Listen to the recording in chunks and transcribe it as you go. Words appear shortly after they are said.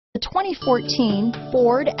2014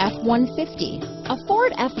 Ford F-150. A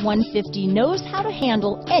Ford F-150 knows how to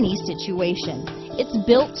handle any situation. It's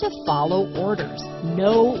built to follow orders,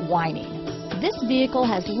 no whining. This vehicle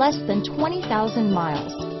has less than 20,000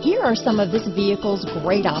 miles. Here are some of this vehicle's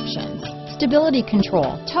great options: stability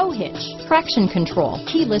control, tow hitch, traction control,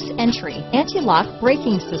 keyless entry, anti-lock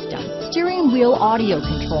braking system, steering wheel audio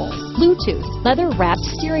controls, Bluetooth, leather-wrapped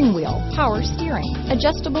steering wheel, power steering,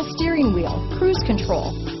 adjustable steering wheel, cruise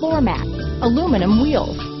control, floor mats, aluminum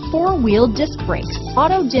wheels, four-wheel disc brakes,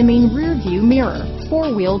 auto-dimming rear-view mirror,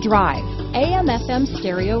 four-wheel drive, AM/FM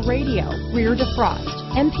stereo radio, rear defrost,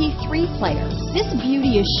 MP3 player. This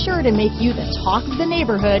beauty is sure to make you the talk of the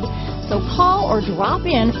neighborhood, so call or drop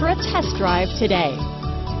in for a test drive today.